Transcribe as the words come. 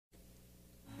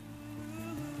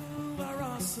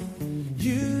awesome.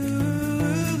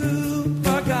 You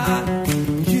are God.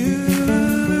 You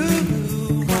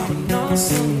are an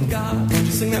awesome God. Would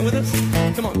you sing that with us?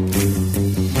 Come on.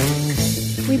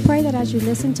 We pray that as you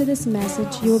listen to this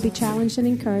message, you will be challenged and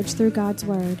encouraged through God's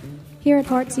Word. Here at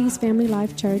Heartsease Family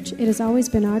Life Church, it has always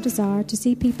been our desire to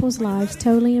see people's lives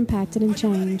totally impacted and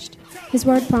changed. His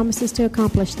Word promises to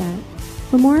accomplish that.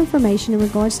 For more information in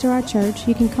regards to our church,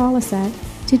 you can call us at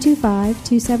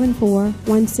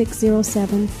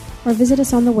 225-274-1607 or visit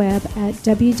us on the web at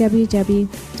www.hflc.us.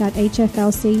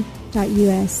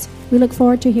 We look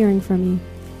forward to hearing from you.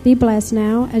 Be blessed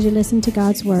now as you listen to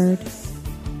God's Word.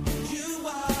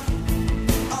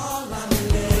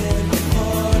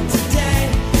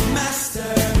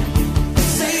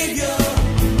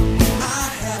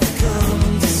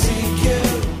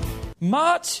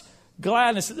 Much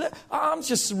gladness. I'm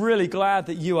just really glad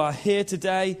that you are here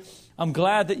today. I'm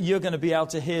glad that you're going to be able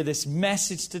to hear this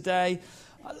message today.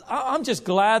 I'm just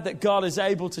glad that God is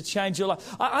able to change your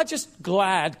life. I'm just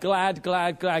glad.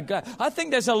 I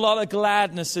think there's a lot of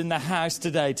gladness in the house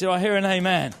today. Do I hear an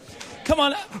amen? Come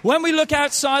on. When we look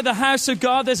outside the house of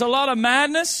God, there's a lot of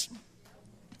madness.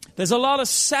 There's a lot of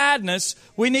sadness.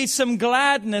 We need some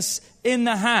gladness in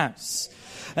the house.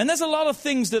 And there's a lot of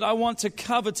things that I want to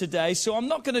cover today, so I'm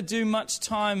not going to do much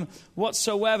time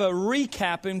whatsoever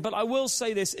recapping, but I will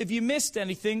say this. If you missed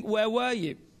anything, where were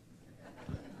you?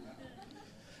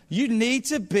 You need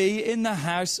to be in the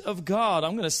house of God.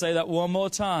 I'm going to say that one more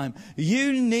time.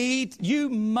 You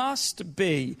must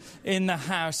be in the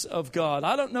house of God.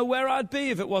 I don't know where I'd be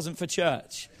if it wasn't for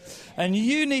church. And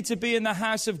you need to be in the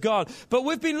house of God. But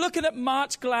we've been looking at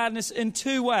March gladness in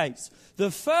two ways. The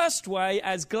first way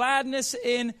as gladness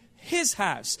in His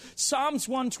house. Psalms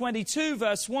 122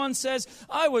 verse 1 says,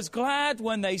 I was glad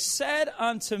when they said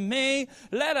unto me,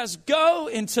 let us go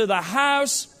into the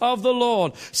house of the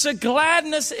Lord. So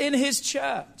gladness in His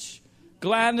church.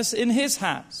 Gladness in His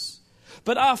house.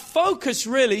 But our focus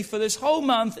really for this whole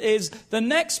month is the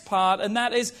next part, and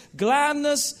that is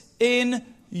gladness in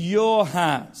your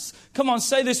house. Come on,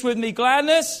 say this with me.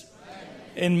 Gladness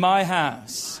in my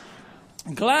house.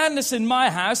 Gladness in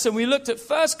my house. And we looked at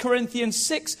 1 Corinthians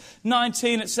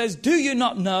 6:19. It says, do you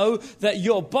not know that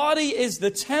your body is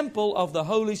the temple of the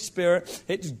Holy Spirit?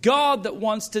 It's God that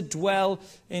wants to dwell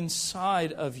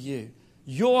inside of you.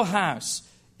 Your house,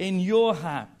 in your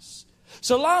house.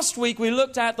 So last week we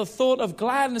looked at the thought of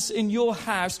gladness in your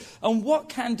house and what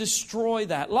can destroy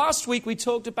that. Last week we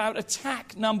talked about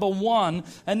attack number 1,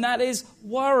 and that is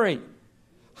worry.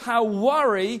 How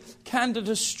worry can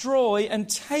destroy and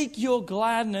take your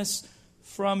gladness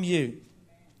from you.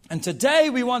 And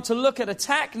today we want to look at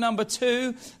attack number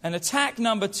 2. And attack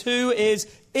number 2 is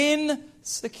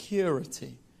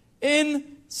insecurity.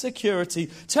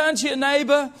 Insecurity. Turn to your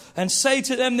neighbor and say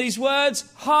to them these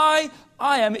words. Hi,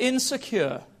 I am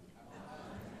insecure.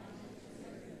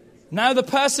 Now the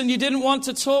person you didn't want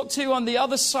to talk to on the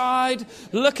other side,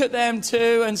 look at them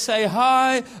too and say,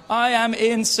 hi, I am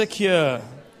insecure.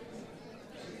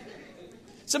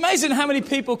 It's amazing how many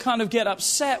people kind of get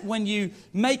upset when you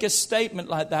make a statement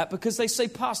like that because they say,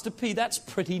 Pastor P, that's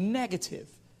pretty negative.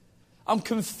 I'm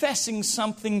confessing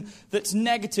something that's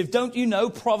negative. Don't you know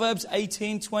Proverbs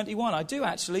 18:21? I do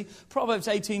actually. Proverbs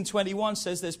 18:21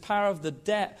 says there's power of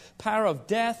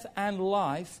death and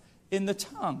life in the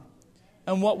tongue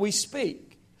and what we speak.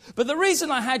 But the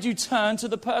reason I had you turn to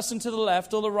the person to the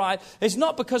left or the right is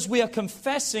not because we are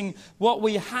confessing what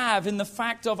we have in the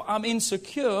fact of I'm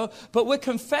insecure, but we're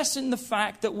confessing the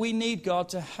fact that we need God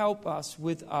to help us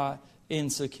with our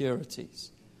insecurities.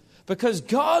 Because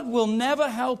God will never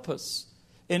help us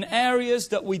in areas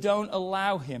that we don't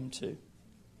allow Him to.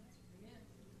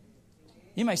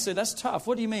 You may say, that's tough.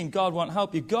 What do you mean God won't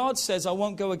help you? God says, I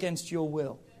won't go against your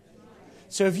will.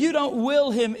 So if you don't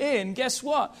will Him in, guess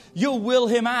what? You'll will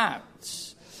Him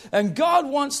out. And God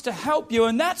wants to help you.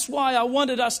 And that's why I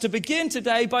wanted us to begin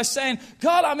today by saying,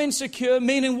 God, I'm insecure.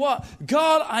 Meaning what?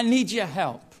 God, I need your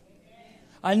help.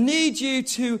 I need you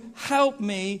to help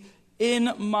me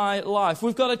in my life.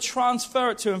 We've got to transfer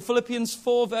it to Him. Philippians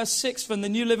 4 verse 6 from the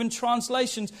New Living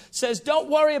Translation says, don't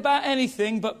worry about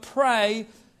anything, but pray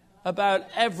about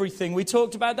everything. We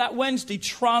talked about that Wednesday,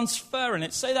 transferring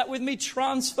it. Say that with me,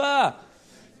 transfer.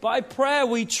 By prayer,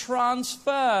 we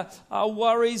transfer our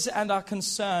worries and our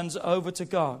concerns over to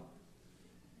God.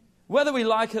 Whether we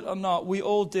like it or not, we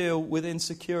all deal with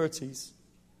insecurities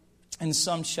in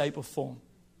some shape or form.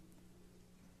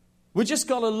 We've just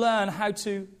got to learn how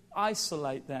to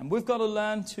isolate them. We've got to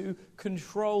learn to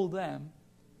control them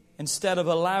instead of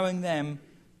allowing them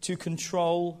to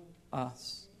control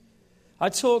us. I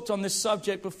talked on this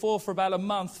subject before for about a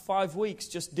month, 5 weeks,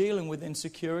 just dealing with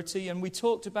insecurity. And we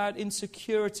talked about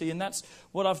insecurity, and that's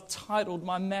what I've titled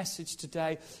my message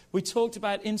today. We talked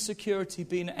about insecurity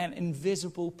being an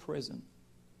invisible prison.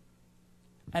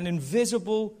 An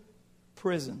invisible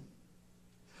prison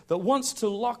that wants to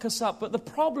lock us up. But the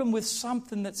problem with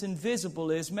something that's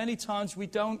invisible is many times we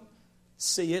don't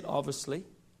see it, obviously.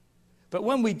 But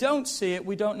when we don't see it,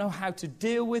 we don't know how to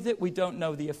deal with it. We don't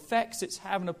know the effects it's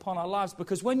having upon our lives.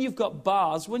 Because when you've got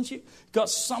bars, when you've got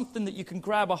something that you can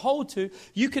grab a hold to,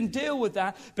 you can deal with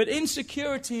that. But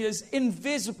insecurity is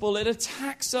invisible. It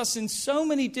attacks us in so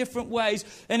many different ways.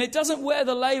 And it doesn't wear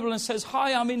the label and says,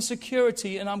 "Hi, I'm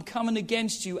insecurity and I'm coming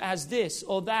against you as this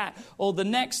or that or the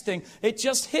next thing." It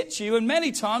just hits you. And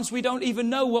many times we don't even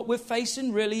know what we're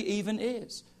facing really even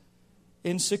is.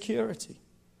 Insecurity.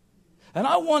 And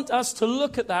I want us to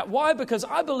look at that. Why? Because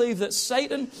I believe that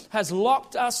Satan has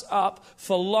locked us up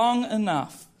for long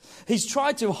enough. He's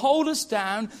tried to hold us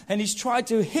down and he's tried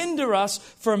to hinder us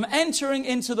from entering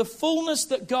into the fullness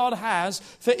that God has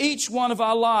for each one of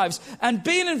our lives. And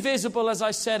being invisible, as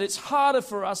I said, it's harder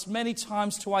for us many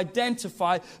times to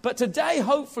identify. But today,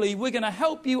 hopefully, we're going to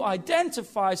help you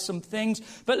identify some things.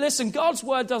 But listen, God's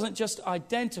word doesn't just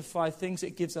identify things,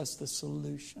 it gives us the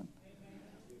solution.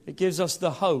 It gives us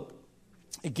the hope.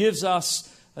 It gives us,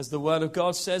 as the Word of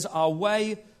God says, our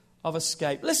way of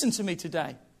escape. Listen to me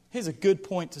today. Here's a good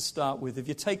point to start with. If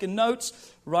you're taking notes,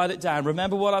 write it down.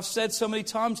 Remember what I've said so many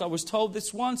times? I was told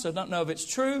this once. I don't know if it's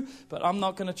true, but I'm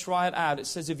not going to try it out. It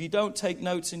says if you don't take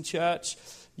notes in church,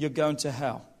 you're going to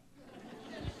hell.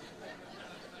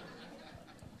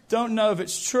 Don't know if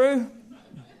it's true,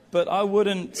 but I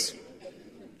wouldn't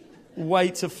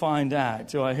wait to find out.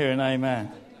 Do I hear an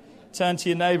amen? Turn to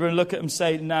your neighbor and look at him and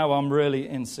say, "Now I'm really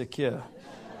insecure.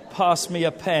 Pass me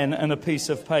a pen and a piece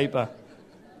of paper."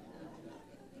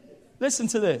 Listen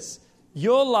to this.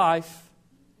 Your life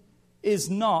is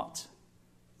not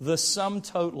the sum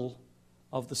total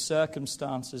of the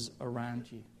circumstances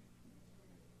around you.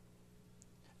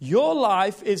 Your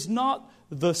life is not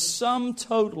the sum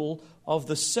total of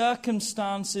the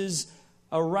circumstances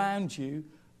around you,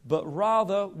 but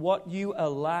rather what you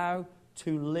allow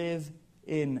to live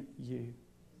in you.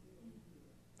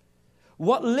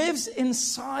 What lives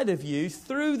inside of you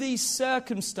through these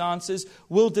circumstances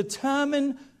will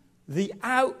determine the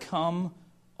outcome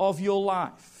of your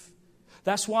life.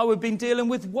 That's why we've been dealing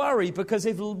with worry, because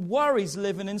if worry's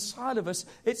living inside of us,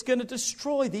 it's going to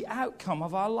destroy the outcome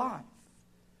of our life.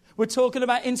 We're talking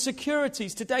about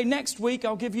insecurities today. Next week,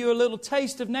 I'll give you a little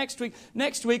taste of next week.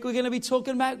 Next week, we're going to be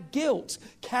talking about guilt,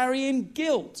 carrying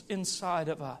guilt inside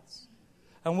of us.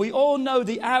 And we all know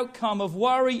the outcome of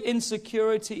worry,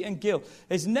 insecurity, and guilt.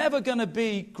 It's never going to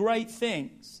be great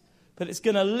things, but it's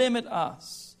going to limit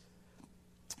us.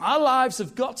 Our lives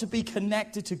have got to be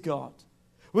connected to God.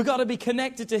 We've got to be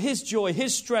connected to His joy,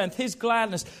 His strength, His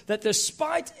gladness, that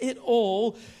despite it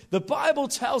all, the Bible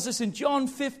tells us in John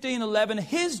 15:11,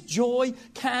 His joy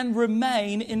can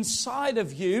remain inside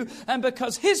of you. And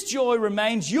because His joy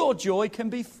remains, your joy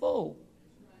can be full.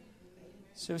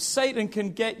 So if Satan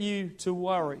can get you to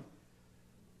worry,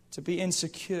 to be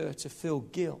insecure, to feel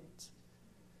guilt,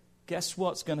 guess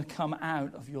what's going to come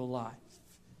out of your life?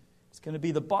 It's going to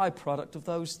be the byproduct of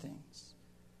those things,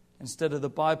 instead of the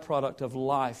byproduct of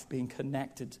life being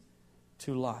connected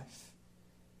to life.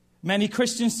 Many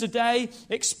Christians today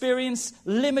experience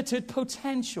limited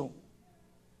potential,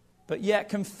 but yet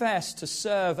confess to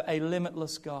serve a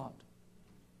limitless God.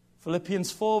 Philippians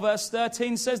 4 verse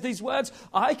 13 says these words,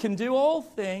 "I can do all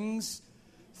things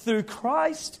through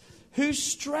Christ who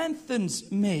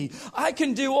strengthens me." I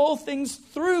can do all things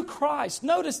through Christ.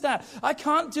 Notice that. I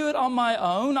can't do it on my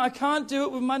own. I can't do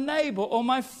it with my neighbor or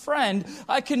my friend.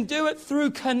 I can do it through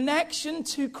connection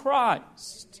to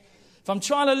Christ. If I'm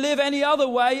trying to live any other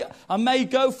way, I may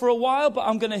go for a while, but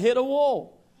I'm going to hit a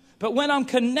wall. But when I'm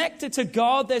connected to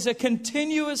God, there's a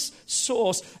continuous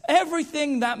source.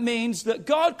 Everything that means that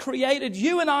God created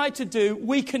you and I to do,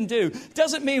 we can do.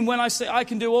 Doesn't mean when I say I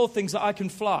can do all things that I can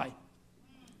fly.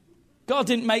 God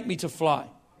didn't make me to fly.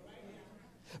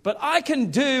 But I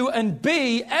can do and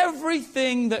be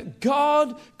everything that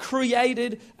God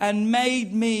created and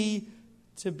made me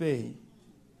to be.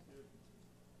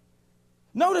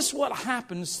 Notice what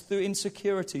happens through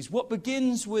insecurities. What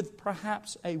begins with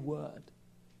perhaps a word.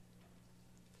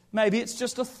 Maybe it's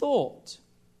just a thought.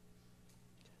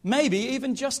 Maybe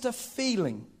even just a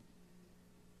feeling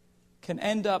can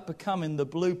end up becoming the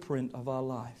blueprint of our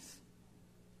life.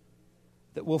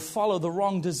 That will follow the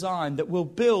wrong design, that will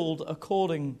build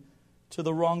according to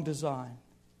the wrong design.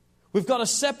 We've got to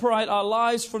separate our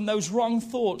lives from those wrong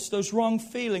thoughts, those wrong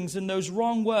feelings, and those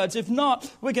wrong words. If not,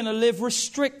 we're going to live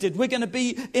restricted. We're going to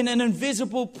be in an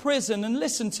invisible prison. And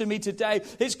listen to me today,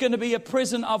 it's going to be a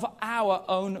prison of our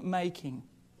own making.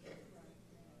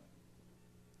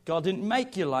 God didn't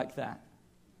make you like that.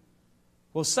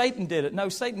 Well, Satan did it. No,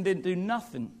 Satan didn't do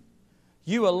nothing.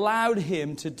 You allowed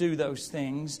him to do those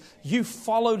things. You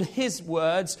followed his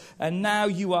words, and now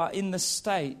you are in the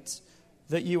state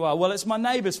that you are. Well, it's my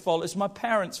neighbor's fault. It's my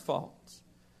parents' fault.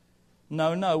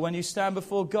 No. When you stand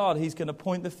before God, he's going to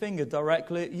point the finger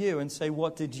directly at you and say,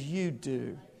 what did you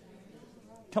do?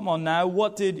 Come on now,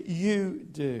 what did you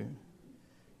do?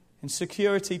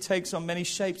 Insecurity takes on many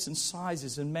shapes and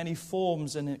sizes and many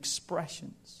forms and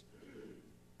expressions.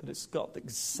 But it's got the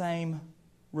same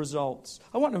results.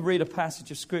 I want to read a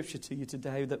passage of Scripture to you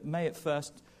today that may at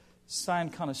first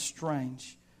sound kind of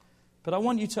strange. But I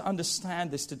want you to understand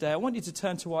this today. I want you to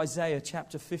turn to Isaiah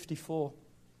chapter 54.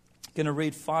 I'm going to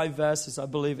read 5 verses, I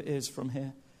believe it is, from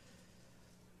here.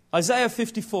 Isaiah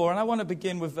 54, and I want to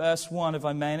begin with verse 1, if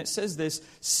I may. And it says this,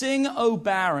 "Sing, O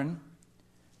barren,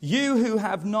 you who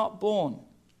have not borne.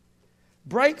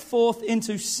 Break forth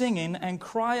into singing and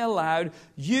cry aloud,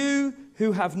 you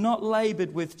who have not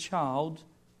labored with child.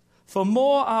 For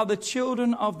more are the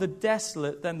children of the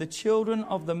desolate than the children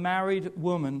of the married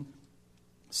woman,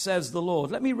 says the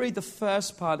Lord." Let me read the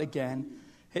first part again.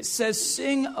 It says,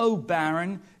 "Sing, O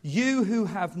barren, you who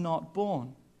have not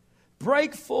borne.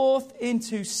 Break forth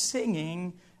into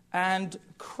singing and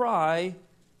cry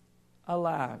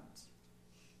aloud."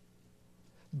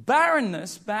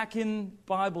 Barrenness back in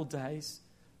Bible days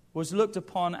was looked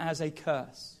upon as a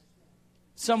curse.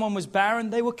 Someone was barren,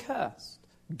 they were cursed.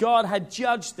 God had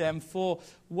judged them for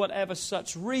whatever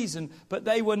such reason, but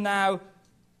they were now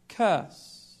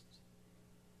cursed.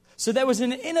 So there was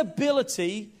an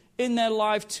inability in their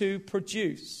life to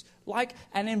produce, like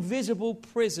an invisible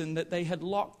prison that they had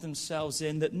locked themselves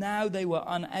in, that now they were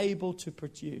unable to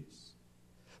produce.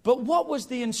 But what was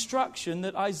the instruction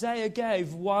that Isaiah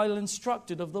gave while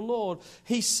instructed of the Lord?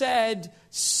 He said,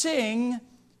 "Sing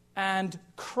and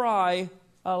cry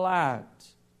aloud."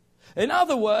 In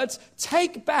other words,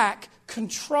 take back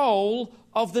control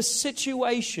of the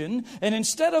situation, and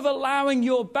instead of allowing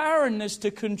your barrenness to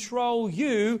control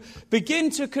you, begin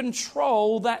to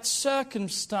control that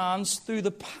circumstance through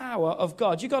the power of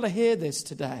God. You've got to hear this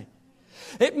today.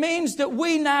 It means that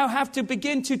we now have to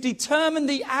begin to determine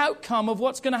the outcome of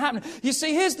what's going to happen. You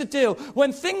see, here's the deal.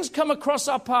 When things come across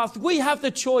our path, we have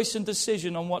the choice and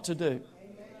decision on what to do.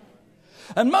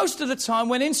 And most of the time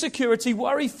when insecurity,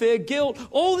 worry, fear, guilt,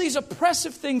 all these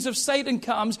oppressive things of Satan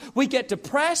comes, we get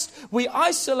depressed, we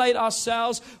isolate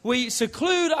ourselves, we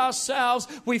seclude ourselves,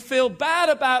 we feel bad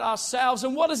about ourselves.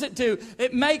 And what does it do?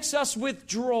 It makes us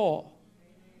withdraw.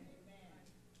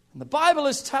 And the Bible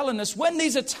is telling us when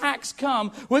these attacks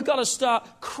come, we've got to start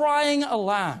crying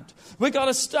aloud. We've got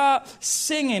to start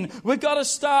singing. We've got to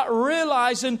start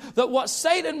realizing that what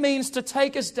Satan means to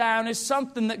take us down is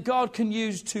something that God can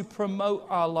use to promote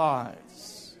our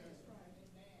lives.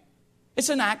 It's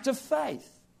an act of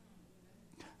faith.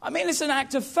 I mean, it's an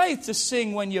act of faith to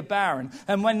sing when you're barren.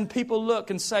 And when people look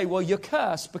and say, well, you're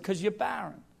cursed because you're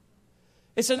barren.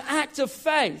 It's an act of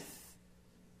faith.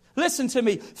 Listen to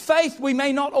me. Faith we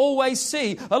may not always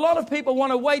see. A lot of people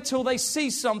want to wait till they see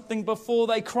something before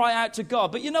they cry out to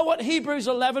God. But you know what Hebrews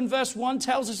 11 verse 1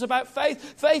 tells us about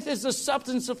faith? Faith is the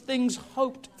substance of things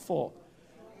hoped for,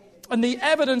 and the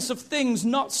evidence of things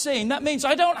not seen. That means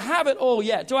I don't have it all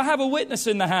yet. Do I have a witness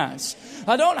in the house?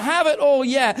 I don't have it all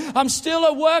yet. I'm still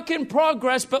a work in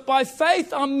progress, but by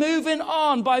faith I'm moving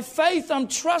on. By faith I'm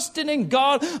trusting in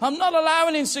God. I'm not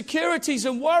allowing insecurities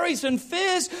and worries and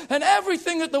fears and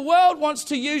everything that the world wants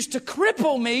to use to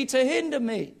cripple me, to hinder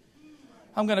me.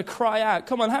 I'm going to cry out.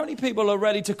 Come on, how many people are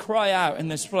ready to cry out in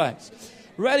this place?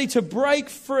 Ready to break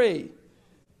free.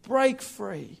 Break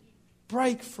free.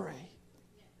 Break free.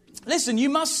 Listen, you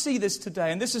must see this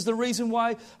today, and this is the reason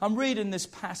why I'm reading this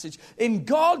passage. In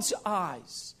God's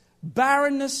eyes,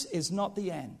 barrenness is not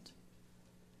the end,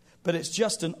 but it's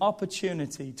just an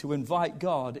opportunity to invite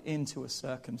God into a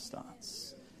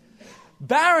circumstance.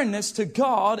 Barrenness to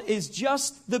God is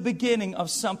just the beginning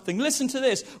of something. Listen to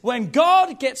this. When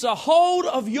God gets a hold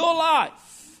of your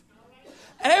life,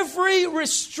 every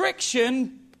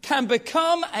restriction can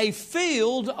become a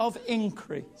field of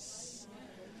increase.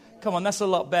 Come on, that's a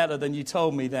lot better than you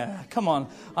told me there. Come on.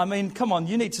 I mean, come on.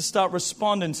 You need to start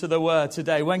responding to the word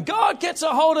today. When God gets a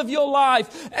hold of your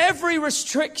life, every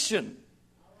restriction,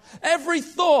 every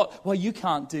thought, well, you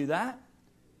can't do that.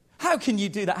 How can you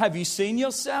do that? Have you seen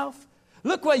yourself?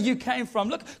 Look where you came from.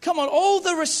 Look, come on, all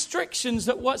the restrictions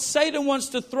that what Satan wants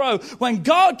to throw. When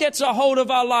God gets a hold of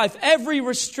our life, every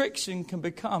restriction can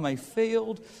become a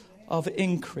field of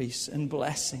increase and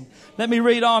blessing. Let me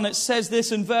read on. It says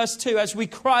this in verse 2. As we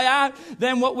cry out,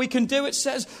 then what we can do, it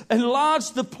says,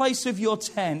 enlarge the place of your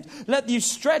tent. Let you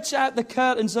stretch out the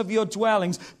curtains of your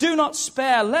dwellings. Do not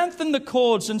spare. Lengthen the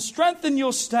cords and strengthen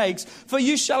your stakes. For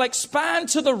you shall expand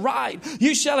to the right.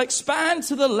 You shall expand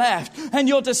to the left. And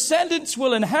your descendants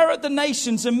will inherit the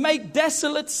nations and make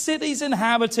desolate cities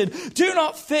inhabited. Do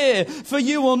not fear, for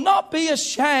you will not be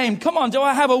ashamed. Come on, do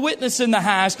I have a witness in the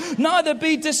house? Neither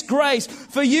be disgraced.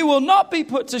 For you will not be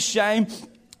put to shame.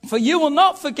 For you will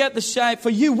not forget the shame. For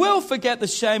you will forget the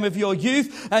shame of your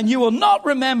youth. And you will not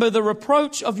remember the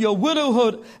reproach of your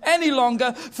widowhood any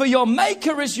longer. For your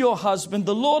Maker is your husband.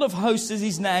 The Lord of hosts is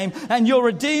his name. And your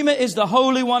Redeemer is the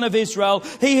Holy One of Israel.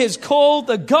 He is called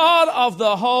the God of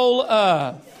the whole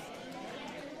earth.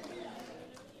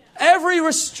 Every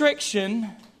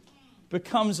restriction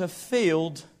becomes a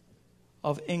field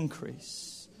of increase.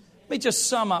 Let me just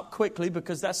sum up quickly,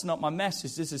 because that's not my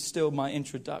message. This is still my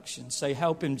introduction. Say,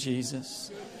 help him, Jesus.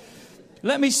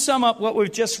 Let me sum up what we've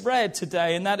just read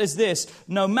today, and that is this.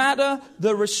 No matter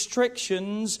the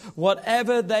restrictions,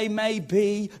 whatever they may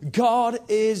be, God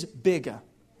is bigger.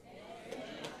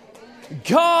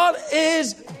 God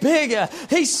is bigger.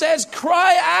 He says,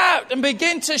 cry out and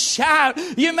begin to shout.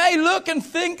 You may look and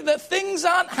think that things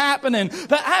aren't happening,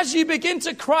 but as you begin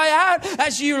to cry out,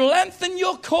 as you lengthen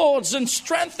your cords and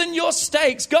strengthen your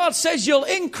stakes, God says you'll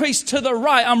increase to the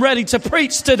right. I'm ready to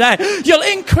preach today. You'll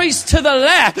increase to the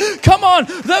left. Come on,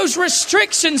 those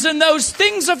restrictions and those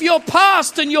things of your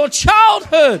past and your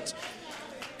childhood.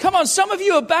 Come on, some of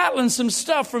you are battling some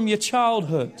stuff from your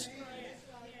childhood.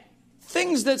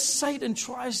 Things that Satan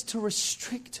tries to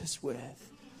restrict us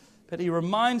with. But he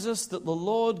reminds us that the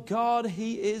Lord God,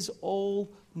 he is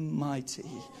almighty.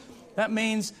 That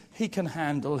means he can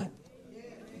handle it.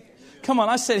 Come on,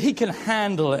 I said he can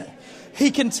handle it.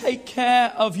 He can take care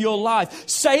of your life.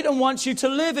 Satan wants you to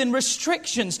live in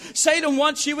restrictions. Satan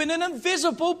wants you in an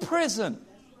invisible prison.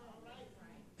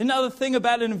 Another thing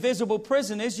about an invisible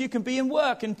prison is you can be in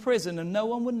work in prison and no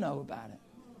one would know about it.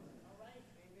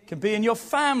 Can be in your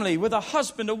family with a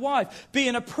husband, a wife, be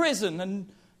in a prison and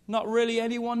not really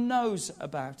anyone knows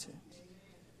about it.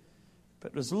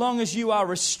 But as long as you are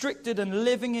restricted and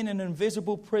living in an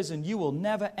invisible prison, you will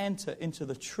never enter into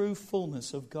the true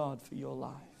fullness of God for your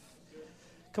life.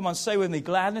 Come on, say with me,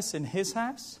 gladness in his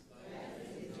house,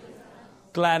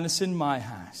 gladness in my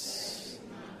house.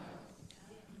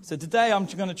 So today I'm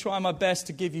going to try my best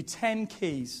to give you 10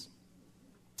 keys,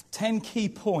 10 key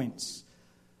points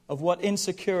of what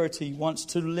insecurity wants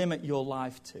to limit your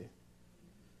life to.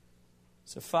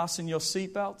 So fasten your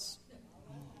seatbelts.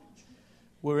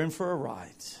 We're in for a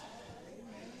ride.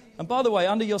 And by the way,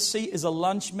 under your seat is a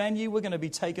lunch menu. We're going to be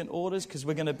taking orders because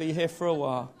we're going to be here for a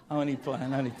while. Only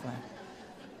playing.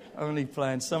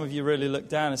 Some of you really look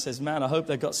down and says, man, I hope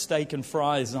they've got steak and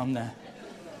fries on there.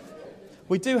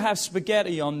 We do have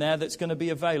spaghetti on there that's going to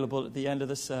be available at the end of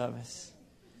the service.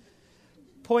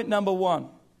 Point number 1.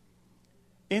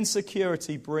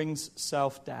 Insecurity brings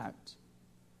self-doubt.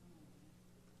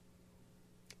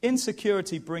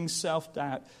 Insecurity brings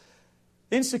self-doubt.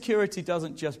 Insecurity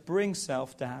doesn't just bring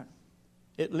self-doubt.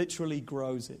 It literally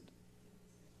grows it.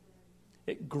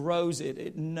 It grows it.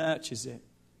 It nurtures it.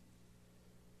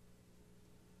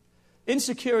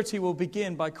 Insecurity will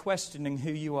begin by questioning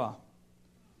who you are.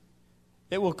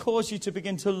 It will cause you to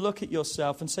begin to look at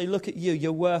yourself and say, look at you,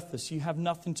 you're worthless, you have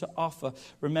nothing to offer.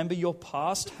 Remember your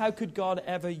past? How could God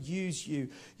ever use you?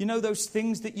 You know those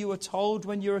things that you were told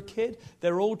when you were a kid?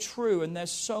 They're all true and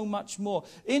there's so much more.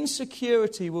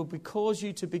 Insecurity will cause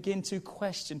you to begin to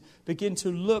question, begin to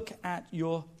look at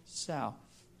yourself.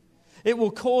 It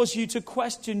will cause you to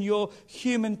question your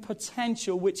human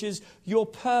potential, which is your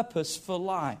purpose for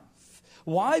life.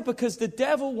 Why? Because the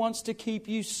devil wants to keep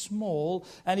you small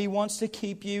and he wants to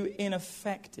keep you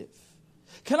ineffective.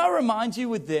 Can I remind you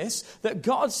with this, that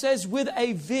God says with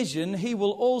a vision, he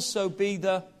will also be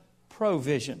the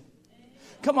provision.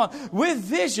 Come on, with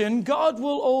vision, God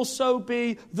will also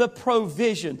be the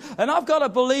provision. And I've got to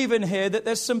believe in here that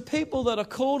there's some people that are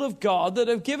called of God, that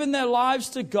have given their lives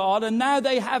to God, and now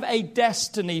they have a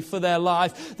destiny for their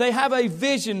life. They have a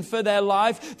vision for their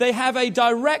life. They have a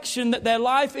direction that their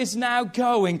life is now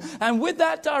going. And with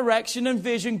that direction and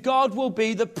vision, God will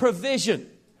be the provision.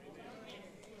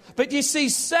 But you see,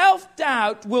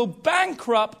 self-doubt will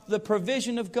bankrupt the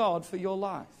provision of God for your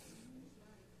life.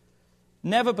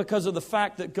 Never because of the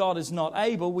fact that God is not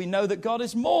able. We know that God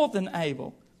is more than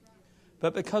able.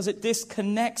 but because it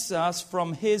disconnects us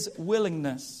from His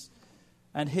willingness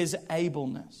and His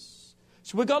ableness.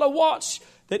 So we've got to watch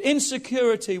that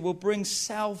insecurity will bring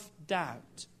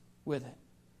self-doubt with it.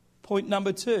 Point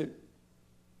number 2.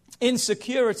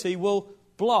 Insecurity will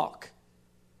block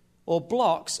or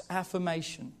blocks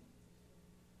affirmation,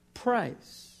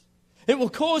 praise. It will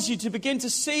cause you to begin to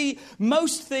see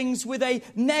most things with a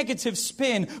negative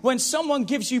spin. When someone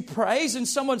gives you praise and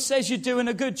someone says you're doing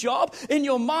a good job, in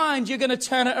your mind you're going to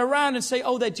turn it around and say,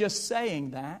 oh, they're just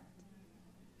saying that.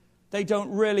 They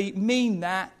don't really mean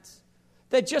that.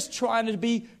 They're just trying to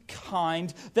be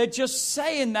kind. They're just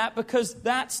saying that because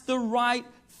that's the right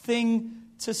thing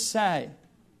to say.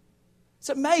 It's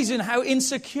amazing how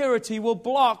insecurity will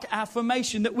block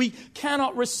affirmation, that we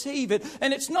cannot receive it.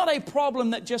 And it's not a problem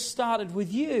that just started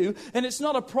with you, and it's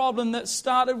not a problem that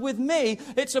started with me.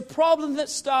 It's a problem that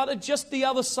started just the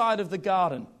other side of the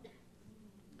garden.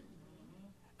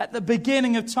 At the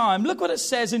beginning of time, look what it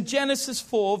says in Genesis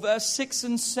 4, verse 6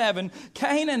 and 7.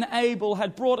 Cain and Abel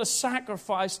had brought a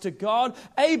sacrifice to God.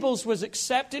 Abel's was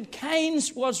accepted,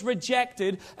 Cain's was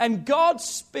rejected, and God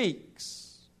speaks.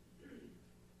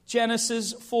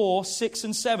 Genesis 4, 6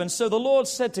 and 7. So the Lord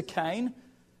said to Cain,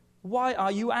 why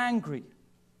are you angry?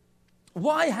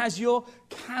 Why has your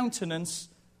countenance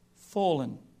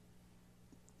fallen?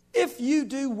 If you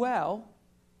do well,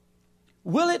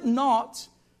 will it not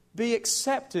be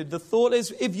accepted? The thought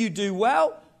is, if you do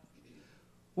well,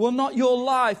 will not your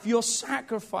life, your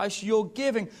sacrifice, your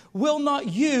giving, will not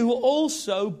you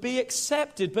also be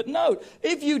accepted? But note,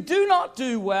 if you do not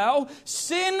do well,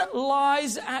 sin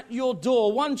lies at your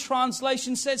door. One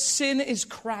translation says sin is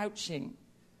crouching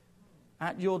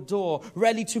at your door,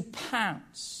 ready to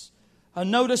pounce. And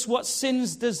notice what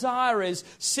sin's desire is.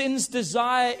 Sin's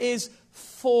desire is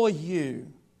for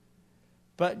you.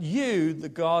 But you, the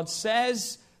God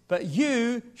says, but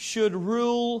you should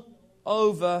rule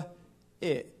over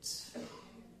it.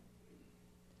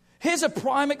 Here's a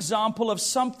prime example of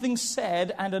something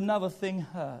said and another thing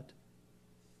heard.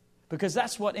 Because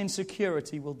that's what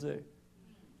insecurity will do.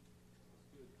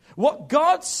 What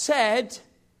God said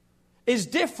is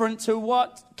different to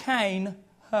what Cain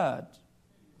heard.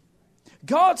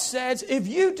 God says, if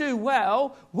you do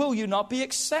well, will you not be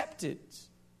accepted?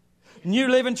 New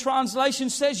Living Translation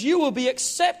says you will be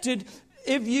accepted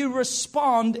if you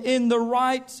respond in the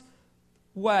right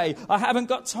way. I haven't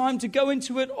got time to go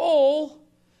into it all.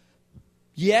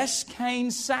 Yes,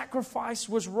 Cain's sacrifice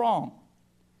was wrong.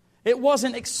 It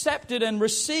wasn't accepted and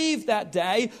received that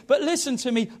day. But listen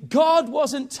to me, God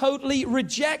wasn't totally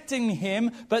rejecting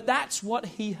him, but that's what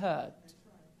he heard.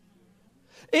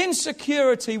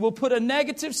 Insecurity will put a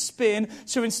negative spin,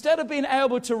 so instead of being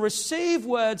able to receive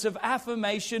words of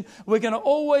affirmation, we're going to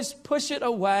always push it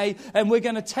away and we're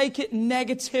going to take it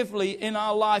negatively in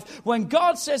our life. When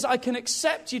God says, I can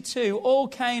accept you too, all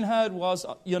Cain heard was,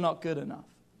 you're not good enough.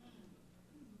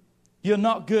 You're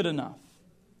not good enough.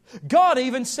 God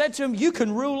even said to him, you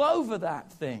can rule over that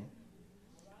thing.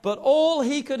 But all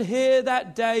he could hear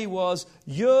that day was,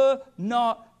 you're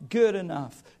not good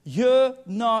enough. You're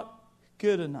not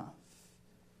good enough.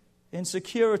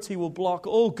 Insecurity will block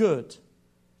all good.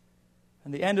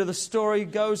 And the end of the story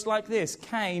goes like this.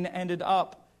 Cain ended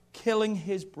up killing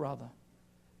his brother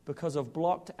because of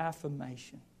blocked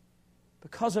affirmation.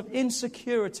 Because of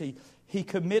insecurity, he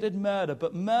committed murder.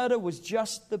 But murder was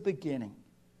just the beginning.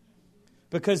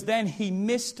 Because then he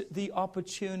missed the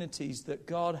opportunities that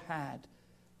God had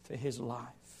for his life.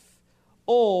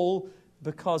 All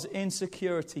because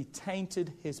insecurity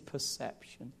tainted his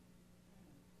perception.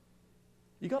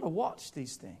 You've got to watch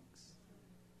these things.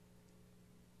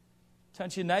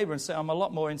 Turn to your neighbor and say, I'm a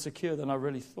lot more insecure than I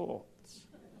really thought.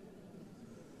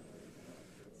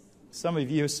 Some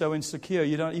of you are so insecure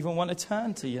you don't even want to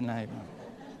turn to your neighbor.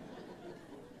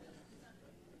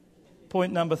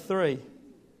 Point number 3.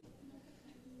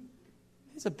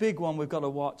 It's a big one we've got to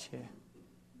watch here.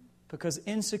 Because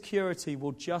insecurity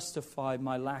will justify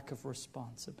my lack of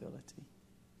responsibility.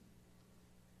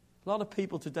 A lot of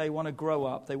people today want to grow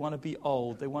up. They want to be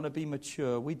old. They want to be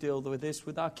mature. We deal with this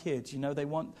with our kids. You know, they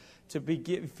want to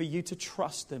for you to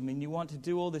trust them, and you want to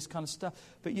do all this kind of stuff.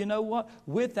 But you know what?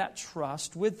 With that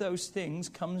trust, with those things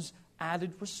comes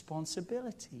added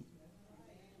responsibility.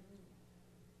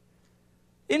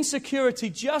 Insecurity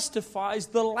justifies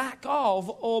the lack of,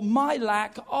 or my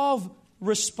lack of,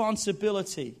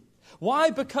 responsibility. Why?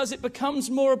 Because it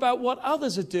becomes more about what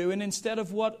others are doing instead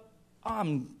of what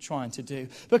I'm trying to do.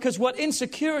 Because what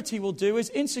insecurity will do is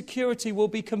insecurity will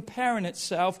be comparing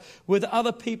itself with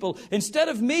other people. Instead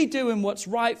of me doing what's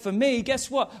right for me, guess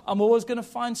what? I'm always going to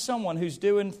find someone who's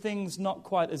doing things not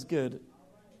quite as good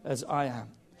as I am.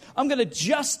 I'm going to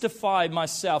justify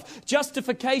myself.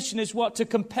 Justification is what? To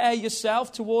compare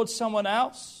yourself towards someone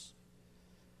else.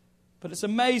 But it's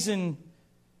amazing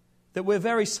that we're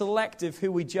very selective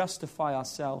who we justify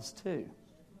ourselves to.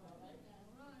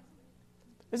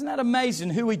 Isn't that amazing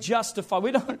who we justify?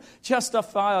 We don't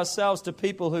justify ourselves to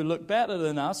people who look better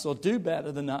than us or do better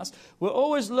than us. We're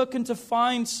always looking to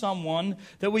find someone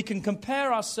that we can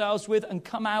compare ourselves with and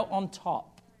come out on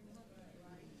top.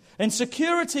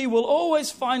 Insecurity will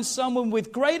always find someone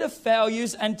with greater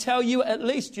failures and tell you at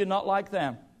least you're not like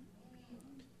them.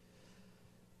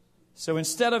 So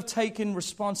instead of taking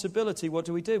responsibility, what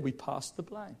do? We pass the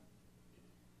blame.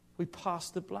 We pass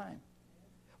the blame.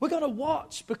 We've got to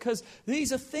watch, because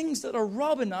these are things that are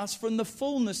robbing us from the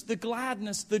fullness, the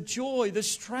gladness, the joy, the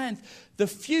strength, the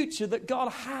future that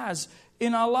God has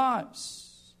in our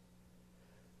lives.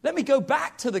 Let me go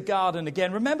back to the garden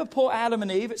again. Remember poor Adam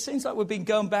and Eve? It seems like we've been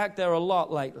going back there a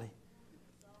lot lately.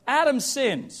 Adam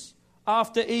sins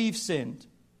after Eve sinned.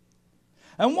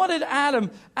 And what did Adam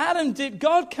did?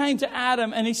 God came to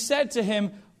Adam and he said to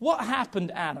him, "What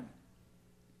happened, Adam?"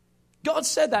 God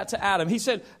said that to Adam. He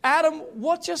said, "Adam,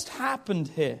 what just happened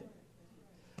here?"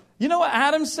 You know what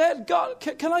Adam said? "God,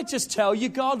 can I just tell you,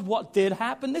 God, what did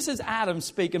happen?" This is Adam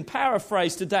speaking,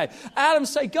 paraphrase today. Adam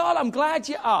said, "God, I'm glad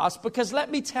you asked, because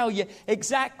let me tell you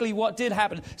exactly what did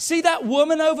happen. See that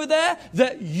woman over there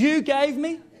that you gave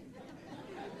me?"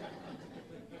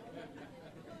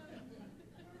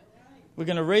 We're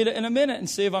going to read it in a minute and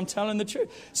see if I'm telling the truth.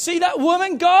 "See that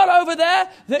woman, God, over there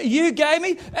that you gave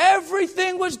me?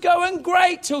 Everything was going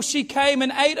great till she came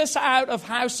and ate us out of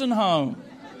house and home.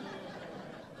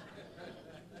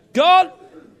 God,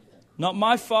 not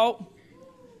my fault.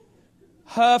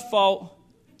 Her fault,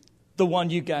 the one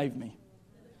you gave me."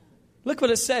 Look what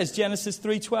it says, Genesis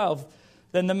 3:12.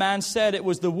 "Then the man said, 'It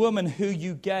was the woman who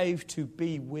you gave to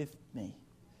be with me.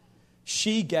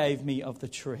 She gave me of the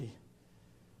tree,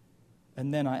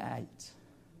 and then I ate.'"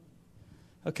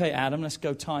 Okay, Adam, let's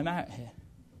go time out here.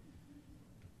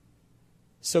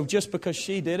 So just because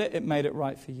she did it, it made it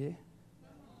right for you?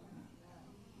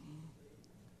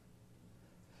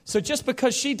 So just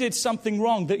because she did something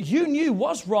wrong that you knew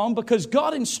was wrong, because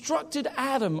God instructed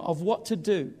Adam of what to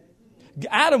do.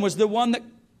 Adam was the one that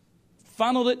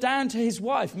funneled it down to his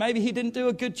wife. Maybe he didn't do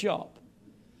a good job.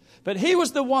 But he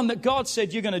was the one that God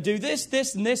said, "You're going to do this,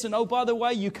 this, and this. And oh, by the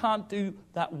way, you can't do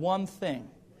that one thing."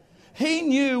 He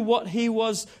knew what he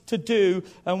was to do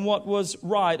and what was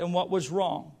right and what was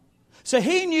wrong. So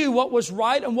he knew what was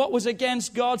right and what was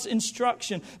against God's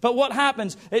instruction. But what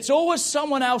happens? It's always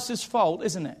someone else's fault,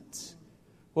 isn't it?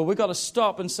 Well, we've got to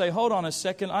stop and say, hold on a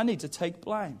second, I need to take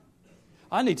blame.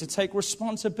 I need to take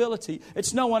responsibility.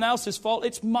 It's no one else's fault.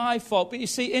 It's my fault. But you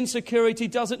see, insecurity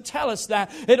doesn't tell us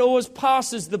that. It always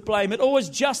passes the blame. It always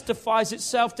justifies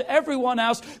itself to everyone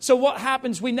else. So what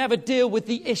happens? We never deal with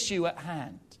the issue at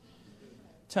hand.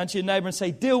 Turn to your neighbor and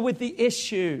say, deal with the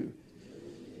issue.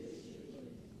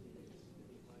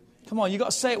 Come on, you've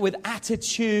got to say it with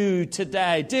attitude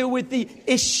today. Deal with the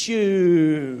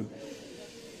issue.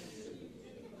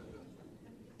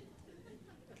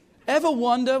 Ever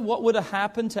wonder what would have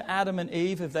happened to Adam and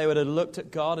Eve if they would have looked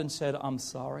at God and said, "I'm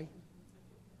sorry"?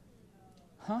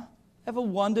 Huh? Ever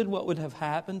wondered what would have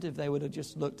happened if they would have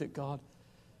just looked at God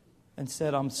and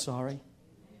said, "I'm sorry"?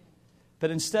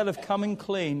 But instead of coming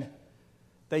clean,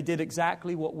 they did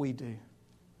exactly what we do.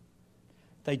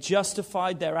 They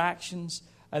justified their actions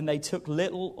and they took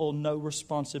little or no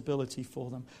responsibility for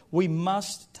them. We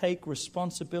must take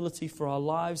responsibility for our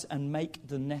lives and make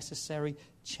the necessary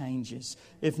changes.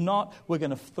 If not, we're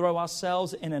going to throw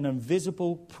ourselves in an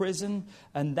invisible prison,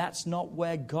 and that's not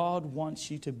where God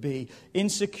wants you to be.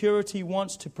 Insecurity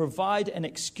wants to provide an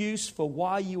excuse for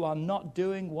why you are not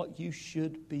doing what you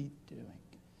should be doing.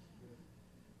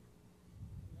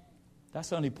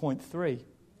 That's only point 3.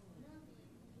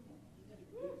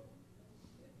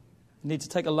 Need to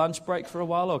take a lunch break for a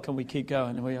while, or can we keep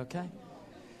going? Are we okay?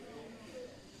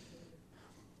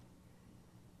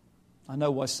 I know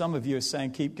why some of you are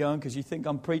saying keep going, because you think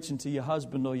I'm preaching to your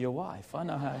husband or your wife. I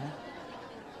know how.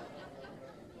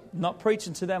 I'm not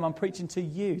preaching to them, I'm preaching to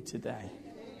you today.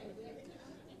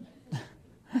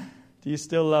 Do you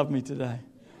still love me today?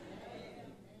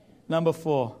 Number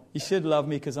 4, you should love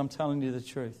me because I'm telling you the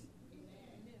truth.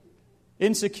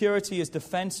 Insecurity is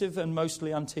defensive and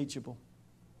mostly unteachable.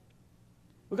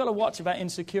 We've got to watch about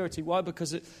insecurity. Why?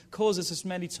 Because it causes us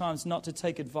many times not to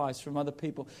take advice from other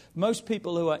people. Most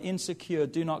people who are insecure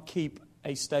do not keep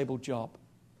a stable job.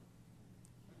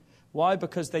 Why?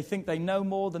 Because they think they know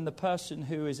more than the person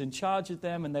who is in charge of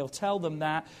them, and they'll tell them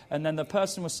that, and then the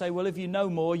person will say, well, if you know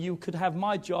more, you could have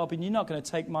my job, and you're not going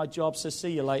to take my job, so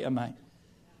see you later, mate.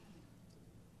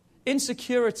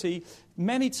 Insecurity,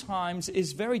 many times,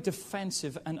 is very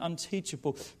defensive and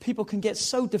unteachable. People can get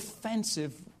so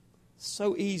defensive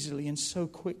so easily and so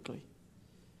quickly.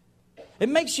 It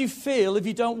makes you feel, if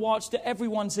you don't watch, that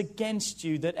everyone's against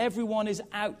you, that everyone is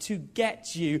out to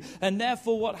get you. And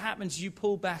therefore, what happens? You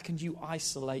pull back and you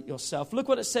isolate yourself. Look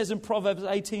what it says in Proverbs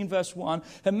 18, verse 1.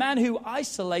 A man who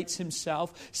isolates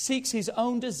himself seeks his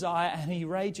own desire, and he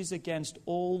rages against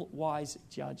all wise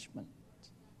judgment.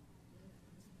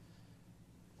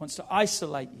 Wants to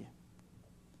isolate you.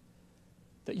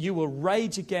 That you will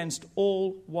rage against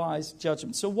all wise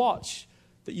judgment. So watch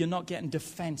that you're not getting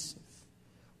defensive.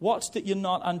 Watch that you're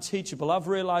not unteachable. I've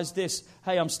realized this.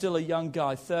 Hey, I'm still a young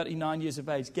guy, 39 years of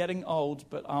age, getting old,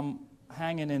 but I'm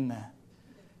hanging in there.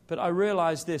 But I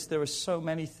realize this. There are so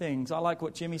many things. I like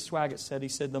what Jimmy Swaggart said. He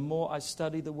said, the more I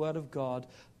study the Word of God,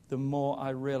 the more I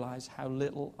realize how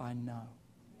little I know.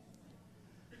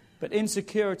 But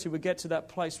insecurity will get to that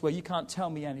place where you can't tell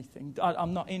me anything.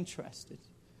 I'm not interested.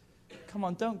 Come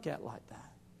on, don't get like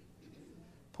that.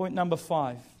 Point number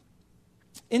 5.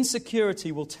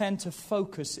 Insecurity will tend to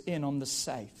focus in on the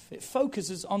safe. It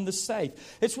focuses on the safe.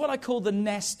 It's what I call the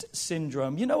nest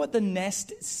syndrome. You know what the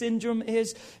nest syndrome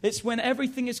is? It's when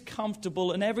everything is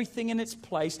comfortable and everything in its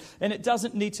place and it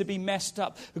doesn't need to be messed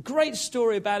up. A great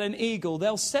story about an eagle.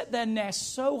 They'll set their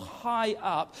nest so high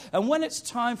up, and when it's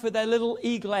time for their little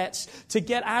eaglets to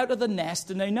get out of the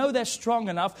nest and they know they're strong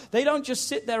enough, they don't just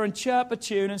sit there and chirp a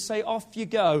tune and say, off you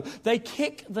go. They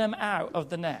kick them out of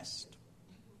the nest.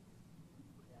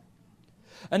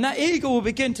 And that eagle will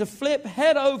begin to flip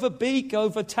head over beak,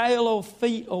 over tail or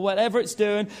feet or whatever it's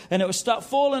doing. And it will start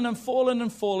falling and falling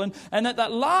and falling. And at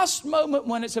that last moment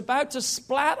when it's about to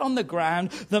splat on the ground,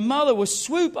 the mother will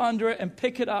swoop under it and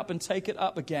pick it up and take it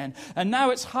up again. And now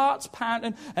its heart's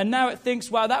pounding. And now it thinks,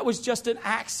 wow, that was just an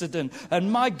accident.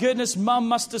 And my goodness, mum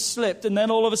must have slipped. And then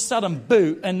all of a sudden,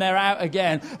 boot, and they're out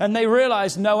again. And they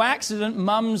realize, no accident,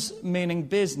 mum's meaning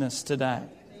business today.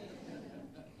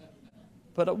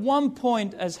 But at one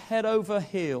point, as head over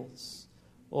heels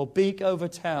or beak over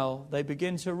tail, they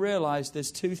begin to realize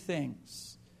there's two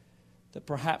things that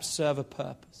perhaps serve a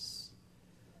purpose.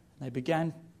 They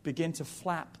begin to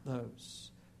flap those,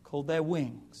 called their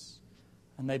wings.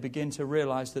 And they begin to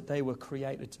realize that they were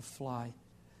created to fly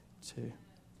too.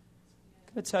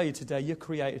 I'm going to tell you today, you're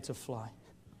created to fly.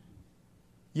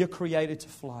 You're created to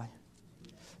fly.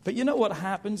 But you know what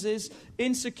happens is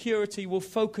insecurity will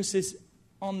focus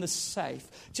on the safe.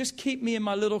 Just keep me in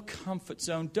my little comfort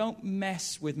zone. Don't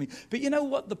mess with me. But you know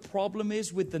what the problem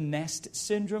is with the nest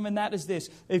syndrome? And that is this.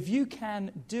 If you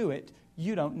can do it,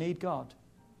 you don't need God.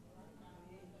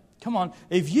 Come on.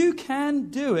 If you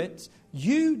can do it,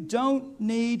 you don't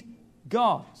need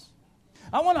God.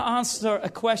 I want to answer a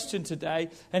question today.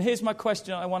 And here's my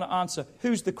question I want to answer.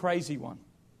 Who's the crazy one?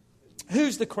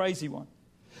 Who's the crazy one?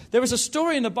 There was a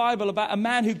story in the Bible about a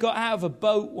man who got out of a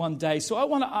boat one day. So I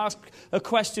want to ask a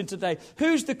question today.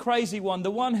 Who's the crazy one?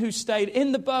 The one who stayed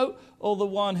in the boat or the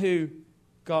one who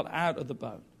got out of the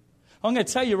boat? I'm going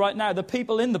to tell you right now, the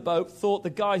people in the boat thought the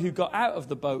guy who got out of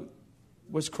the boat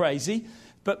was crazy.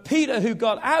 But Peter, who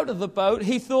got out of the boat,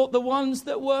 he thought the ones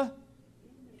that were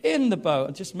in the boat.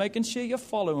 I'm just making sure you're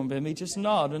following me. Just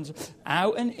nod. And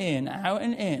out and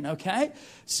in, okay?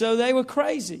 So they were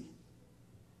crazy.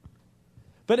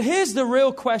 But here's the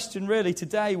real question really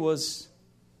today was,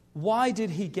 why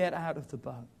did he get out of the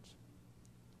boat?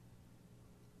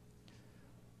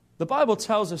 The Bible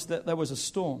tells us that there was a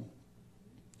storm.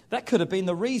 That could have been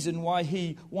the reason why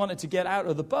he wanted to get out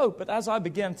of the boat. But as I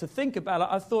began to think about it,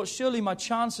 I thought surely my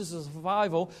chances of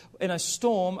survival in a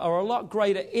storm are a lot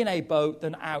greater in a boat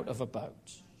than out of a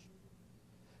boat.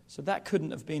 So that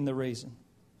couldn't have been the reason.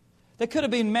 There could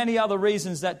have been many other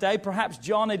reasons that day. Perhaps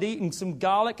John had eaten some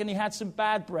garlic and he had some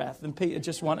bad breath and Peter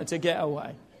just wanted to get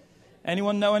away.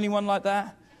 Anyone know anyone like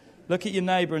that? Look at your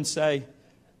neighbor and say,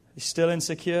 "You still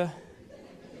insecure?"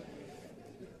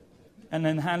 And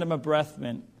then hand him a breath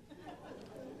mint.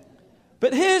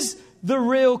 But here's the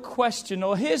real question,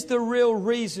 or here's the real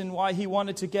reason why he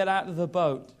wanted to get out of the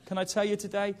boat. Can I tell you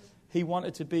today? He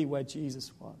wanted to be where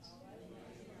Jesus was.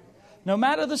 No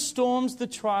matter the storms, the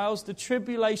trials, the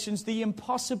tribulations, the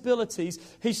impossibilities,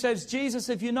 he says, Jesus,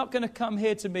 if you're not going to come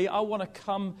here to me, I want to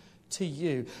come to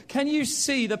you. Can you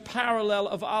see the parallel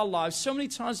of our lives? So many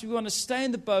times we want to stay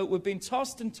in the boat. We've been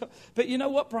tossed and but you know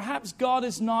what? Perhaps God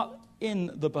is not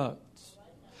in the boat.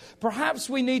 perhaps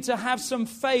we need to have some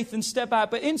faith and step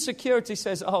out. But insecurity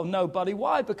says, oh no, buddy.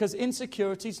 Why? Because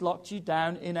insecurity's locked you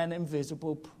down in an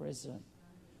invisible prison.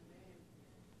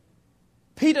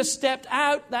 Peter stepped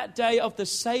out that day of the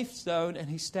safe zone and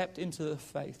he stepped into the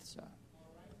faith zone.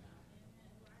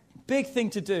 Big thing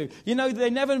to do. You know, they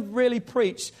never really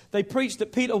preach. They preached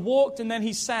that Peter walked and then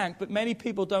he sank, but many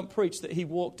people don't preach that he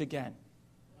walked again.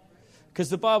 Because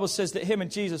the Bible says that him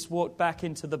and Jesus walked back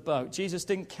into the boat. Jesus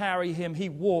didn't carry him, he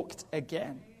walked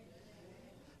again.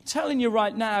 I'm telling you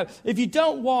right now, if you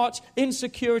don't watch,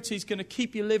 insecurity is going to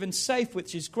keep you living safe,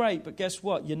 which is great, but guess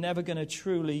what? You're never going to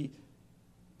truly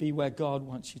be where God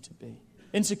wants you to be.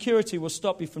 Insecurity will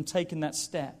stop you from taking that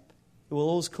step. It will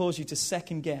always cause you to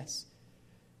second guess.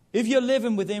 If you're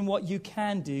living within what you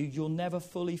can do, you'll never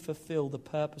fully fulfill the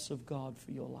purpose of God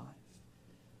for your life.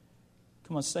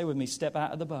 Come on, stay with me. Step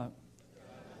out of the boat.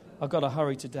 I've got to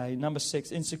hurry today. Number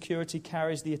 6, insecurity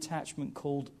carries the attachment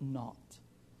called not.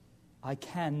 I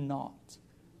cannot.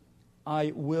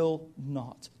 I will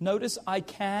not. Notice, I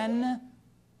can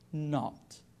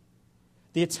not.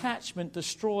 The attachment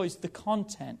destroys the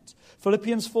content.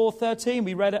 Philippians 4:13,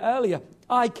 we read it earlier.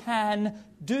 I can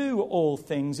do all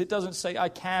things. It doesn't say I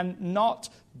cannot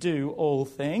do all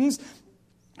things.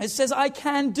 It says I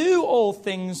can do all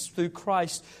things through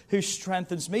Christ who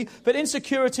strengthens me. But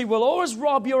insecurity will always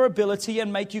rob your ability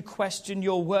and make you question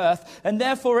your worth. And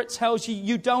therefore it tells you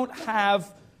you don't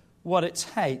have what it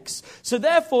takes. So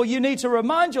therefore you need to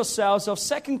remind yourselves of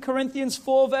 2 Corinthians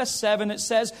 4 verse 7. It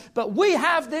says, but we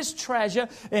have this treasure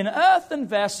in earthen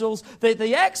vessels, that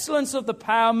the excellence of the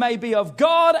power may be of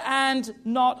God and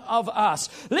not of us.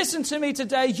 Listen to me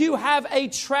today. You have a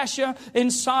treasure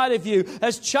inside of you.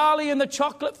 As Charlie in the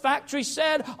chocolate factory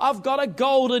said, I've got a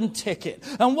golden ticket.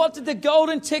 And what did the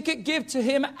golden ticket give to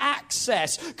him?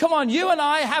 Access. Come on, you and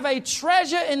I have a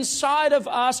treasure inside of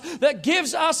us that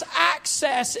gives us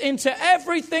access into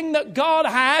everything that God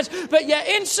has, but yet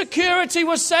insecurity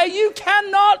will say you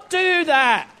cannot do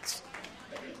that.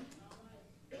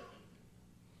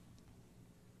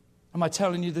 Am I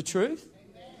telling you the truth?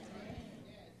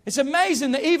 It's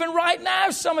amazing that even right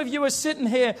now some of you are sitting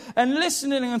here and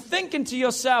listening and thinking to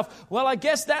yourself, well, I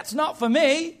guess that's not for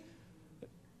me,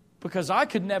 because I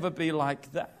could never be like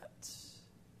that.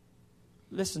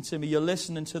 Listen to me, you're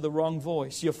listening to the wrong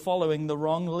voice. You're following the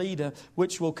wrong leader,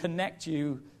 which will connect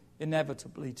you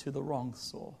inevitably to the wrong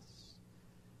source.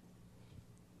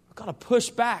 We've got to push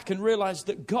back and realize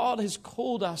that God has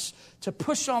called us to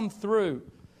push on through.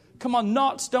 Come on,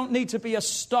 knots don't need to be a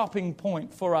stopping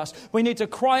point for us. We need to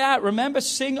cry out. Remember,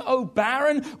 sing, O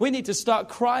barren. We need to start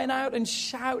crying out and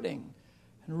shouting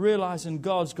and realizing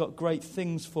God's got great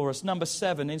things for us. Number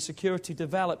 7, insecurity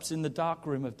develops in the dark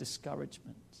room of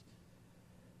discouragement.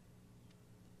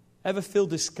 Ever feel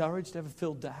discouraged? Ever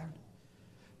feel down?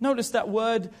 Notice that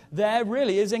word there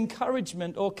really is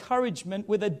encouragement or couragement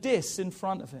with a dis in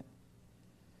front of it.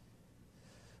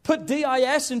 Put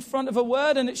dis in front of a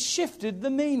word and it shifted the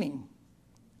meaning.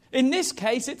 In this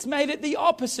case, it's made it the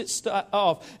opposite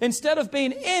of. Instead of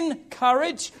being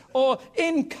encouraged or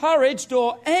encouraged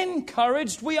or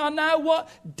encouraged, we are now what?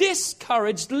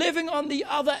 Discouraged, living on the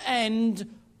other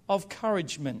end of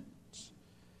encouragement.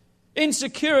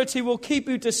 Insecurity will keep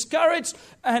you discouraged,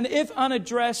 and if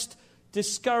unaddressed,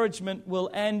 discouragement will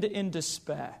end in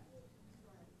despair.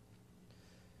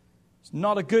 It's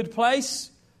not a good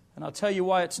place, and I'll tell you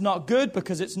why it's not good,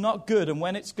 because it's not good, and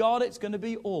when it's God, it's going to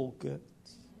be all good.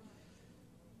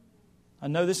 I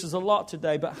know this is a lot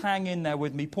today, but hang in there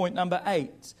with me. Point number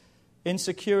 8,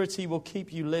 insecurity will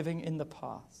keep you living in the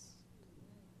past.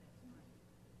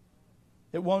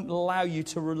 It won't allow you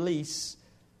to release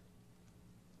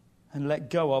and let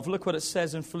go of. Look what it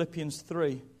says in Philippians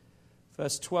 3.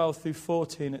 Verse 12 through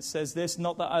 14, it says this,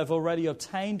 not that I've already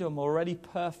obtained or am already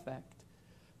perfect,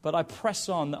 but I press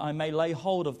on that I may lay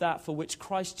hold of that for which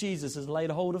Christ Jesus has laid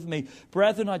hold of me.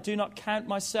 Brethren, I do not count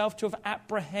myself to have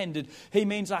apprehended. He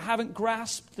means I haven't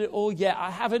grasped it all yet. I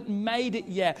haven't made it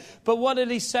yet. But what did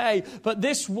he say? But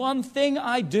this one thing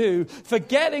I do,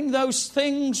 forgetting those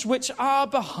things which are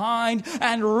behind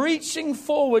and reaching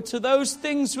forward to those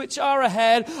things which are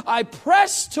ahead, I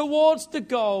press towards the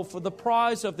goal for the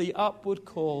prize of the upward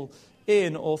call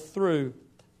in or through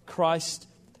Christ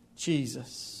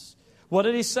Jesus. What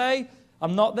did he say?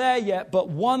 I'm not there yet, but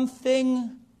one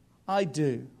thing I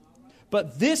do.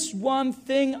 But this one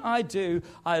thing I do,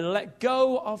 I let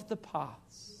go of the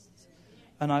past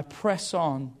and I press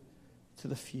on to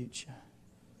the future.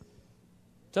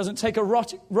 It doesn't take a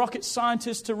rocket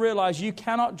scientist to realize you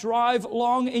cannot drive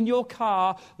long in your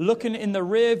car looking in the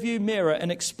rearview mirror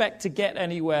and expect to get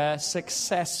anywhere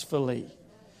successfully.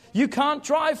 You can't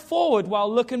drive forward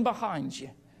while looking behind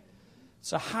you.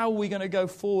 So how are we going to go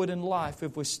forward in life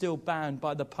if we're still bound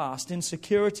by the past?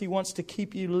 Insecurity wants to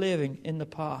keep you living in the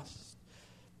past.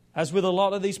 As with a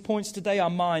lot of these points today, our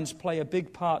minds play a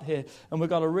big part here. And we've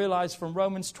got to realize from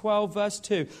Romans 12, verse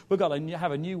 2, we've got to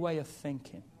have a new way of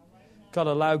thinking. Got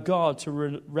to allow God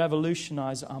to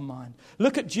revolutionize our mind.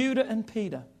 Look at Judas and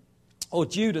Peter.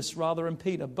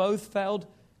 Both failed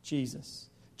Jesus.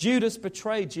 Judas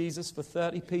betrayed Jesus for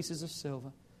 30 pieces of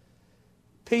silver.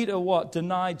 Peter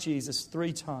denied Jesus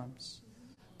 3 times.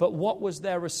 But what was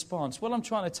their response? What I'm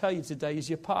trying to tell you today is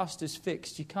your past is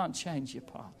fixed. You can't change your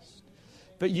past.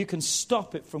 But you can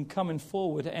stop it from coming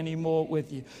forward anymore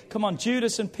with you. Come on,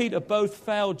 Judas and Peter both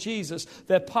failed Jesus.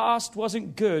 Their past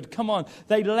wasn't good. Come on,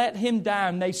 they let him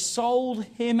down. They sold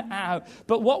him out.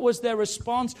 But what was their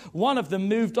response? One of them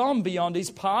moved on beyond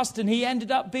his past, and he ended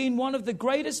up being one of the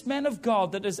greatest men of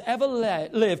God that has ever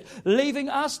lived, leaving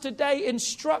us today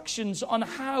instructions on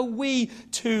how we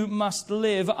too must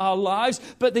live our lives.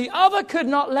 But the other could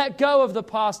not let go of the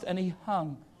past, and he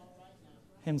hung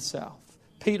himself.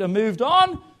 Peter moved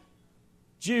on.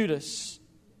 Judas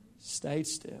stayed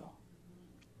still.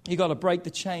 You've got to break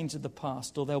the chains of the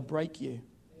past or they'll break you.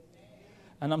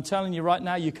 And I'm telling you right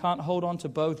now, you can't hold on to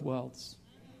both worlds.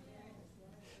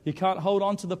 You can't hold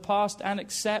on to the past and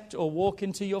accept or walk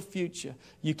into your future.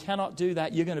 You cannot do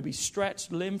that. You're going to be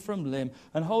stretched limb from limb.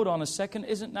 And hold on a second,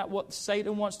 isn't that what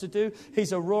Satan wants to do?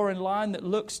 He's a roaring lion that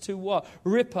looks to what?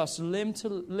 Rip us limb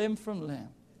from limb.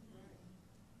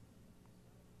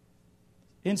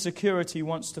 Insecurity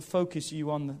wants to focus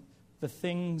you on the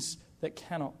things that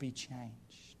cannot be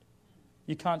changed.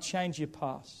 You can't change your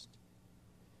past,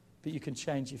 but you can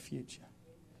change your future.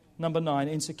 Number 9,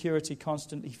 insecurity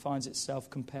constantly finds itself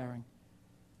comparing.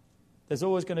 There's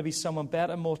always going to be someone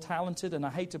better, more talented, and I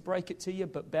hate to break it to you,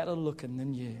 but better looking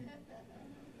than you.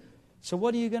 So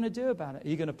what are you going to do about it? Are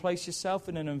you going to place yourself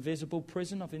in an invisible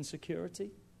prison of insecurity?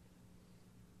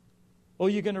 Or are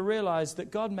you going to realize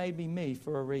that God made me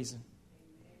for a reason?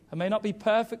 I may not be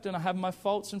perfect and I have my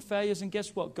faults and failures, and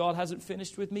guess what? God hasn't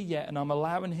finished with me yet, and I'm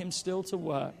allowing him still to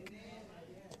work.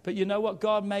 But you know what?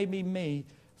 God made me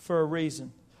for a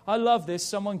reason. I love this.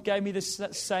 Someone gave me this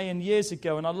saying years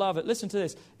ago, and I love it. Listen to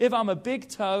this. If I'm a big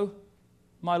toe,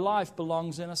 my life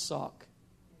belongs in a sock.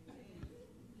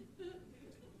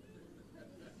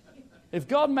 If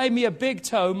God made me a big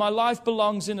toe, my life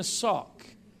belongs in a sock.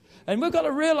 And we've got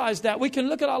to realize that. We can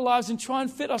look at our lives and try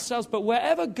and fit ourselves, but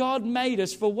wherever God made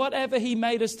us, for whatever he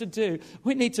made us to do,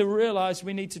 we need to realize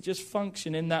we need to just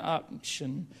function in that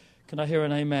action. Can I hear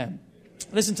an amen?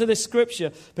 Listen to this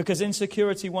scripture, because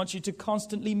insecurity wants you to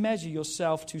constantly measure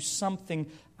yourself to something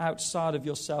outside of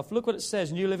yourself. Look what it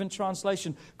says, New Living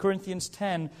Translation, Corinthians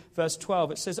 10, verse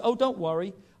 12. It says, "Oh, don't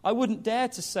worry. I wouldn't dare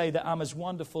to say that I'm as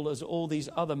wonderful as all these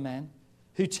other men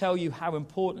who tell you how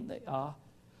important they are.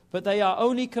 But they are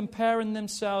only comparing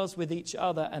themselves with each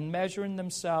other and measuring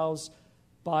themselves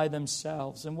by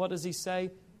themselves." And what does he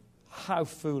say? How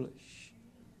foolish.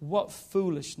 What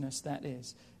foolishness that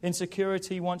is.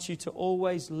 Insecurity wants you to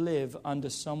always live under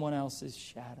someone else's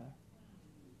shadow.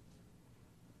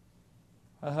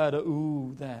 I heard a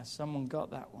ooh there. Someone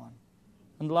got that one.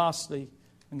 And lastly,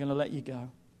 I'm going to let you go.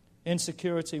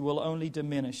 Insecurity will only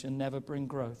diminish and never bring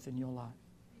growth in your life.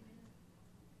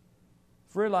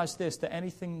 Realize this, that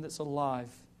anything that's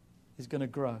alive is going to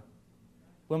grow.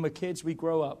 When we're kids, we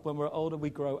grow up. When we're older, we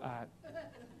grow out.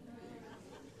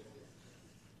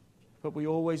 But we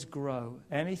always grow.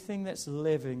 Anything that's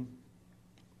living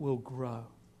will grow.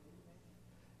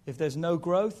 If there's no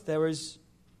growth, there is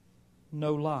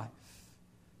no life.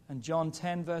 And John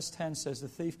 10, verse 10 says, the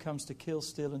thief comes to kill,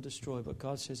 steal, and destroy. But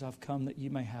God says, I've come that you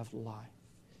may have life,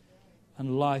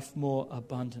 and life more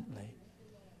abundantly.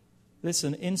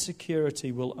 Listen,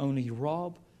 insecurity will only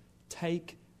rob,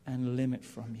 take, and limit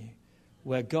from you.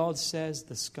 Where God says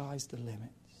the sky's the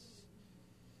limit.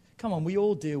 Come on, we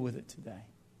all deal with it today.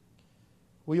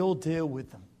 We all deal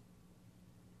with them.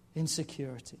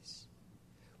 Insecurities.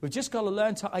 We've just got to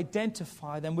learn to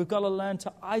identify them. We've got to learn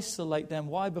to isolate them.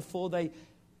 Why? Before they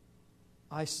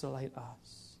isolate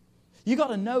us. You've got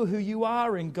to know who you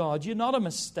are in God. You're not a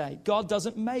mistake. God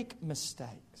doesn't make mistakes.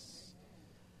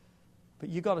 But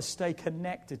you've got to stay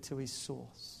connected to his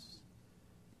source.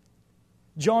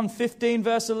 John 15,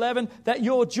 verse 11, that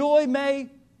your joy may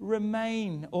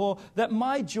remain, or that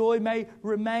my joy may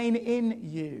remain in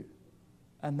you,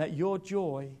 and that your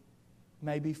joy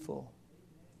may be full.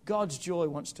 God's joy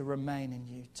wants to remain in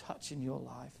you, touching your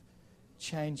life,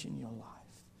 changing your life.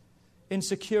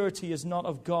 Insecurity is not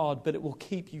of God, but it will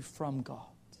keep you from God.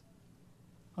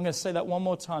 I'm going to say that one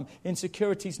more time.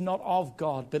 Insecurity is not of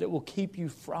God, but it will keep you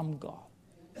from God.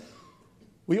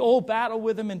 We all battle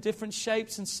with them in different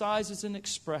shapes and sizes and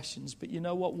expressions, but you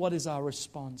know what? What is our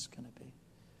response going to be?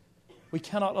 We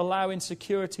cannot allow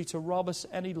insecurity to rob us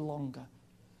any longer.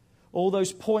 All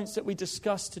those points that we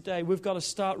discussed today, we've got to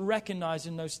start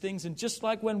recognizing those things. And just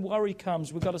like when worry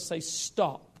comes, we've got to say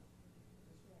stop.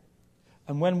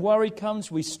 And when worry comes,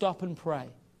 we stop and pray.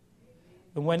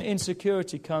 And when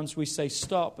insecurity comes, we say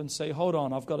stop and say, hold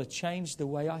on, I've got to change the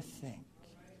way I think.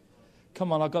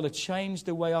 Come on, I've got to change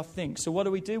the way I think. So what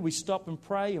do? We stop and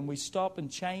pray, and we stop and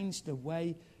change the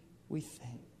way we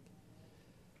think.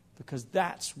 Because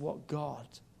that's what God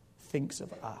thinks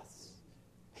of us.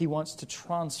 He wants to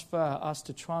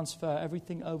transfer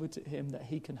everything over to Him, that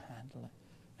He can handle it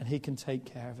and He can take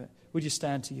care of it. Would you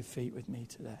stand to your feet with me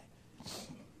today?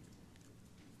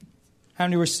 How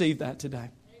many received that today?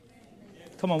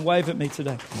 Come on, wave at me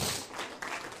today.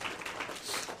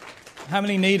 How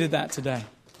many needed that today?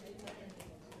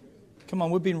 Come on,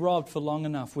 we've been robbed for long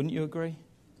enough, wouldn't you agree?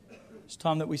 It's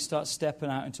time that we start stepping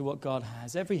out into what God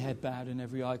has. Every head bowed and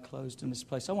every eye closed in this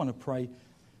place. I want to pray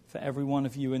for every one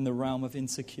of you in the realm of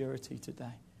insecurity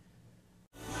today.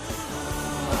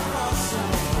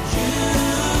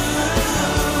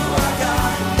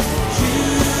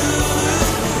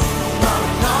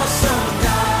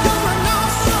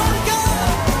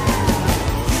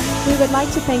 We would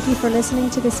like to thank you for listening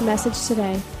to this message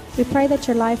today. We pray that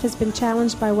your life has been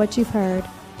challenged by what you've heard,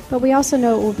 but we also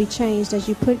know it will be changed as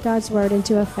you put God's Word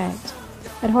into effect.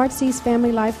 At Heartsease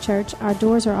Family Life Church, our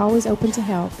doors are always open to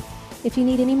help. If you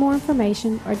need any more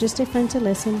information or just a friend to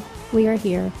listen, we are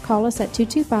here. Call us at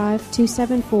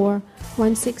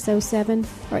 225-274-1607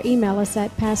 or email us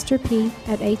at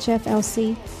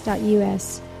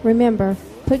pastorp@hflc.us. Remember,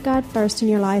 put God first in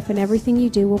your life and everything you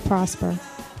do will prosper.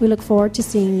 We look forward to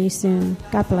seeing you soon.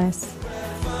 God bless.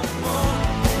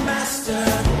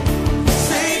 Master.